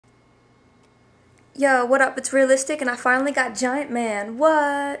Yo, what up? It's Realistic, and I finally got Giant Man.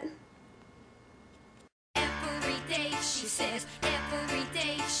 What? Every day she says, every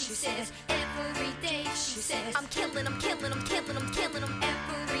day she says, every day she says, I'm killing him, killing him, killing him, killing him.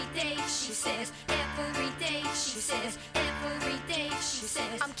 Every day she says, every day she says, every day she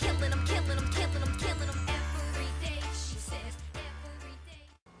says, I'm killing him, killing him, killing him, killing him. Every day she says, every day.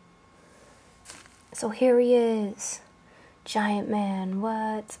 So here he is. Giant Man,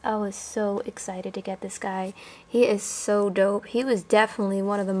 what? I was so excited to get this guy. He is so dope. He was definitely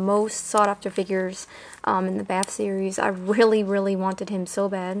one of the most sought after figures in the BAF series. I really wanted him so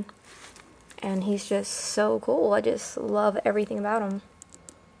bad. And he's just so cool. I just love everything about him.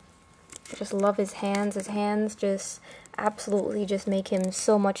 I just love his hands. His hands just absolutely just make him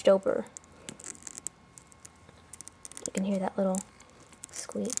so much doper. You can hear that little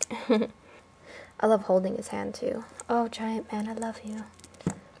squeak. I love holding his hand too. Oh, Giant Man, I love you.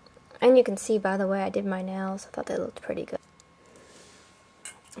 And you can see, by the way, I did my nails. I thought they looked pretty good.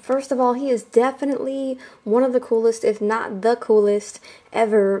 First of all, he is definitely one of the coolest, if not the coolest,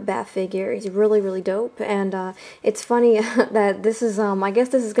 ever BAF figure. He's really dope. And it's funny that this is, I guess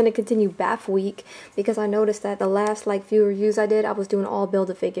this is going to continue BAF week, because I noticed that the last, few reviews I did, I was doing all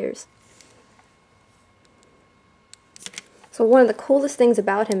Build-A-Figures. So one of the coolest things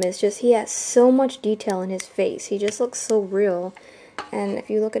about him is just he has so much detail in his face. He just looks so real. And if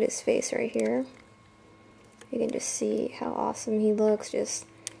you look at his face right here, you can just see how awesome he looks. Just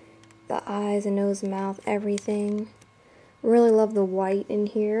the eyes and nose, mouth, everything. Really love the white in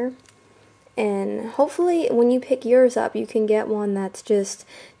here. And hopefully when you pick yours up, you can get one that's just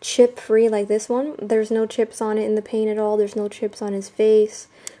chip-free like this one. There's no chips on it in the paint at all. There's no chips on his face.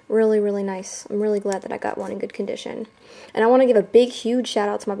 Really nice. I'm really glad that I got one in good condition. And I want to give a big, huge shout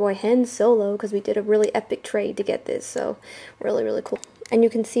out to my boy Hensolo, because we did a really epic trade to get this. So really cool. And you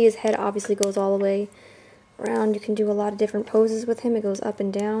can see his head obviously goes all the way around. You can do a lot of different poses with him. It goes up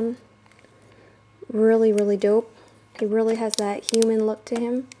and down. Really dope. He really has that human look to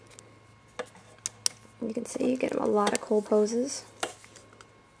him. You can see you get him a lot of cool poses.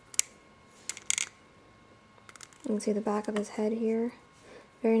 You can see the back of his head here.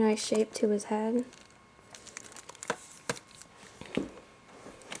 Very nice shape to his head.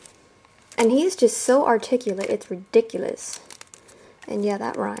 And he's just so articulate, it's ridiculous. And yeah,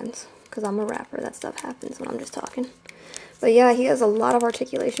 that rhymes, because I'm a rapper. That stuff happens when I'm just talking. But yeah, he has a lot of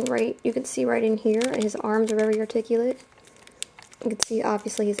articulation, right? You can see right in here, and his arms are very articulate. You can see,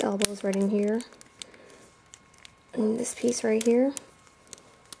 obviously, his elbows right in here. And this piece right here.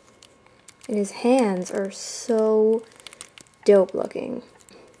 And his hands are so dope looking.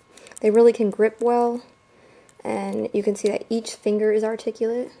 They really can grip well. And you can see that each finger is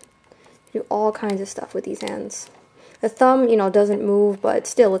articulate. You do all kinds of stuff with these hands. The thumb, doesn't move, but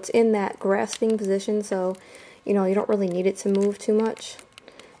still, it's in that grasping position, so, you don't really need it to move too much.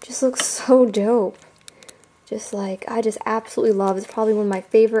 Just looks so dope. Just I just absolutely love. It's probably one of my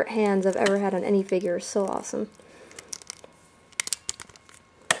favorite hands I've ever had on any figure. It's so awesome.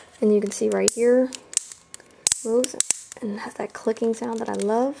 And you can see right here, moves, and has that clicking sound that I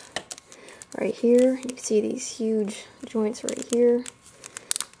love. Right here, you can see these huge joints right here,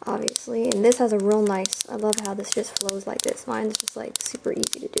 obviously. And this has a real nice, I love how this just flows like this. Mine's just super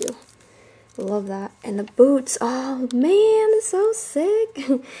easy to do. Love that. And the boots, oh man, so sick.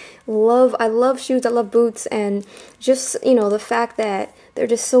 I love shoes, I love boots, and just, the fact that they're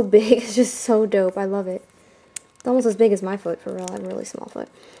just so big is just so dope. I love it. It's almost as big as my foot, for real. I have a really small foot.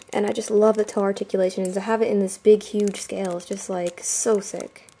 And I just love the toe articulation, and to have it in this big, huge scale is just so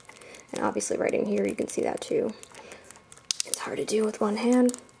sick. And obviously right in here you can see that too. It's hard to do with one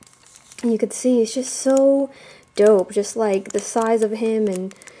hand. And you can see it's just so dope. Just the size of him,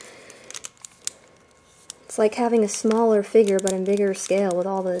 and it's like having a smaller figure but in bigger scale with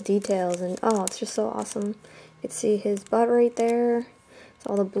all the details. And oh, it's just so awesome. You can see his butt right there. It's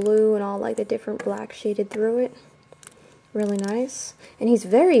all the blue and all the different black shaded through it. Really nice. And he's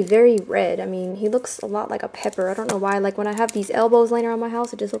very red. I mean, he looks a lot like a pepper. I don't know why. When I have these elbows laying around my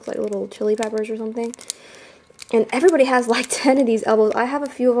house, it just looks like little chili peppers or something. And everybody has 10 of these elbows. I have a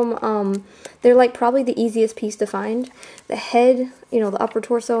few of them. They're probably the easiest piece to find. The head, the upper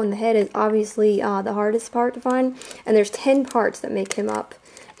torso and the head is obviously the hardest part to find. And there's 10 parts that make him up.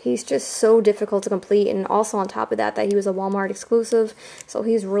 He's just so difficult to complete, and also on top of that he was a Walmart exclusive, so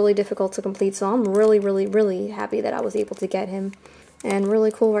he's really difficult to complete, so I'm really happy that I was able to get him. And really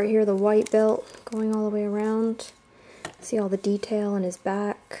cool right here, the white belt going all the way around. See all the detail in his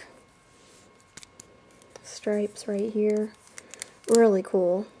back. Stripes right here. Really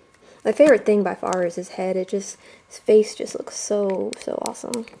cool. My favorite thing by far is his head. His face just looks so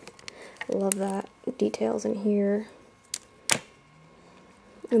awesome. Love that. Details in here.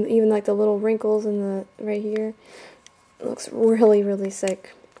 And even like the little wrinkles in the right here. It looks really, really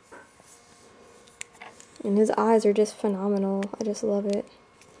sick. And his eyes are just phenomenal. I just love it.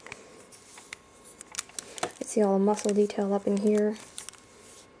 You see all the muscle detail up in here.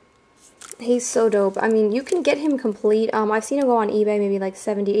 He's so dope. I mean, you can get him complete. I've seen him go on eBay, maybe like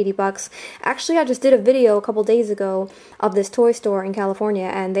 70, 80 bucks. Actually, I just did a video a couple days ago of this toy store in California,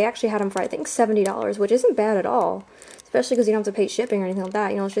 and they actually had him for, I think, $70, which isn't bad at all. Especially because you don't have to pay shipping or anything like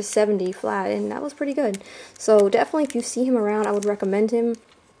that. You know, it's just 70 flat, and that was pretty good. So definitely, if you see him around, I would recommend him.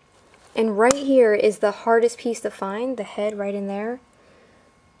 And right here is the hardest piece to find, the head right in there.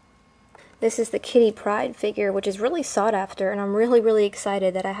 This is the Kitty Pryde figure, which is really sought after, and I'm really, really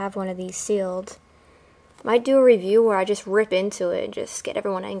excited that I have one of these sealed. Might do a review where I just rip into it and just get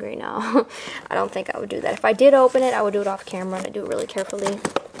everyone angry now. I don't think I would do that. If I did open it, I would do it off camera, and I'd do it really carefully.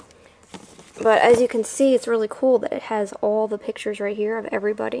 But as you can see, it's really cool that it has all the pictures right here of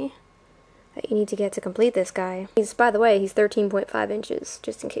everybody that you need to get to complete this guy. By the way, he's 13.5 inches,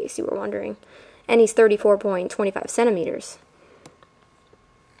 just in case you were wondering. And he's 34.25 centimeters.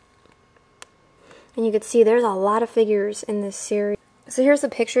 And you can see there's a lot of figures in this series. So here's the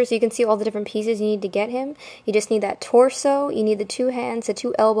picture, so you can see all the different pieces you need to get him. You just need that torso, you need the 2 hands, the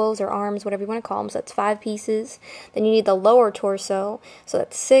 2 elbows or arms, whatever you want to call them, so that's 5 pieces. Then you need the lower torso, so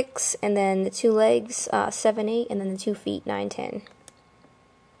that's 6, and then the 2 legs, 7, 8, and then the 2 feet, 9, 10.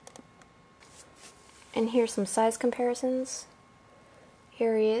 And here's some size comparisons.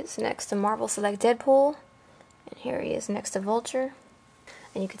 Here he is next to Marvel Select Deadpool, and here he is next to Vulture.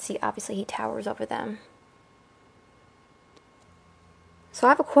 And you can see, obviously, he towers over them. So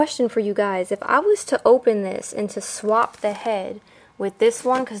I have a question for you guys. If I was to open this and to swap the head with this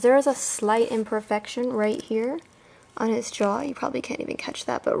one, because there is a slight imperfection right here on his jaw. You probably can't even catch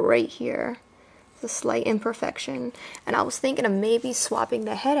that, but right here, the slight imperfection. And I was thinking of maybe swapping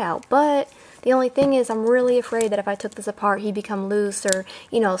the head out, but the only thing is I'm really afraid that if I took this apart, he'd become loose, or,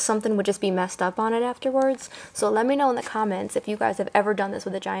 you know, something would just be messed up on it afterwards. So let me know in the comments if you guys have ever done this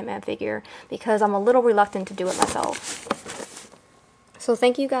with a Giant Man figure, because I'm a little reluctant to do it myself. So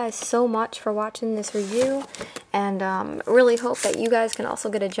thank you guys so much for watching this review, and really hope that you guys can also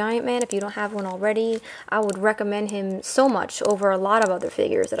get a Giant Man if you don't have one already. I would recommend him so much over a lot of other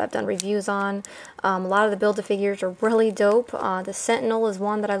figures that I've done reviews on. A lot of the Build-A-Figures are really dope. The Sentinel is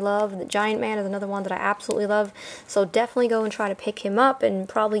one that I love. The Giant Man is another one that I absolutely love. So definitely go and try to pick him up, and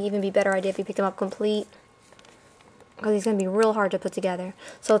probably even be a better idea if you picked him up complete, because he's going to be real hard to put together.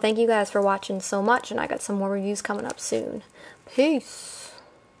 So thank you guys for watching so much, and I got some more reviews coming up soon. Peace.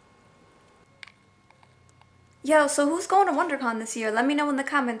 Yo, so who's going to Wondercon this year? Let me know in the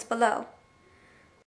comments below.